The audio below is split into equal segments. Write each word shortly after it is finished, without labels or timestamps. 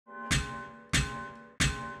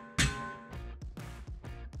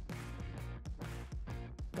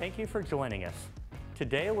Thank you for joining us.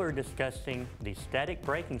 Today we're discussing the static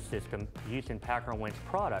braking system used in PACCAR Winch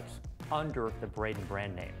products under the Braden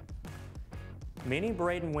brand name. Many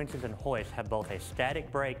Braden winches and hoists have both a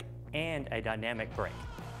static brake and a dynamic brake.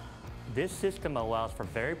 This system allows for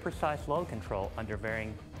very precise load control under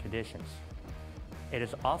varying conditions. It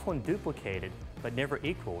is often duplicated but never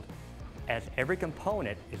equaled, as every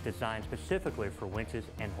component is designed specifically for winches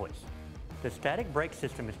and hoists. The static brake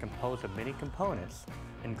system is composed of many components,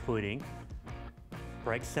 including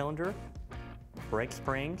brake cylinder, brake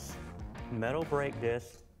springs, metal brake disc,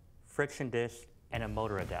 friction disc, and a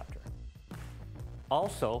motor adapter.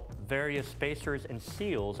 Also, various spacers and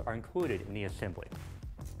seals are included in the assembly.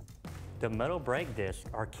 The metal brake discs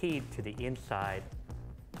are keyed to the inside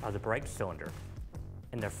of the brake cylinder,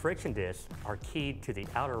 and the friction discs are keyed to the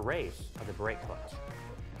outer race of the brake clutch.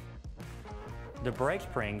 The brake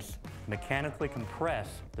springs mechanically compress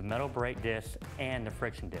the metal brake disc and the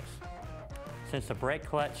friction disc. Since the brake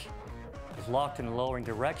clutch is locked in the lowering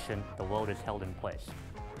direction, the load is held in place.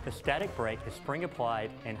 The static brake is spring applied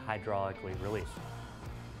and hydraulically released.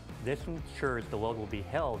 This ensures the load will be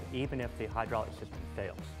held even if the hydraulic system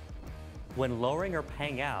fails. When lowering or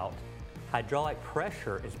paying out, hydraulic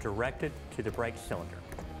pressure is directed to the brake cylinder.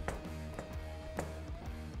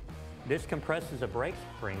 This compresses the brake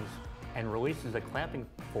springs and releases a clamping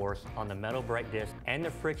force on the metal brake disc and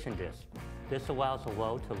the friction disc. This allows the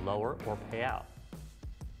load to lower or pay out.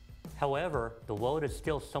 However, the load is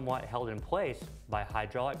still somewhat held in place by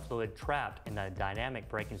hydraulic fluid trapped in the dynamic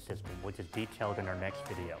braking system, which is detailed in our next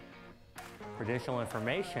video. For additional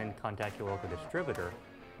information, contact your local distributor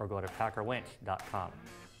or go to PACCARWinch.com.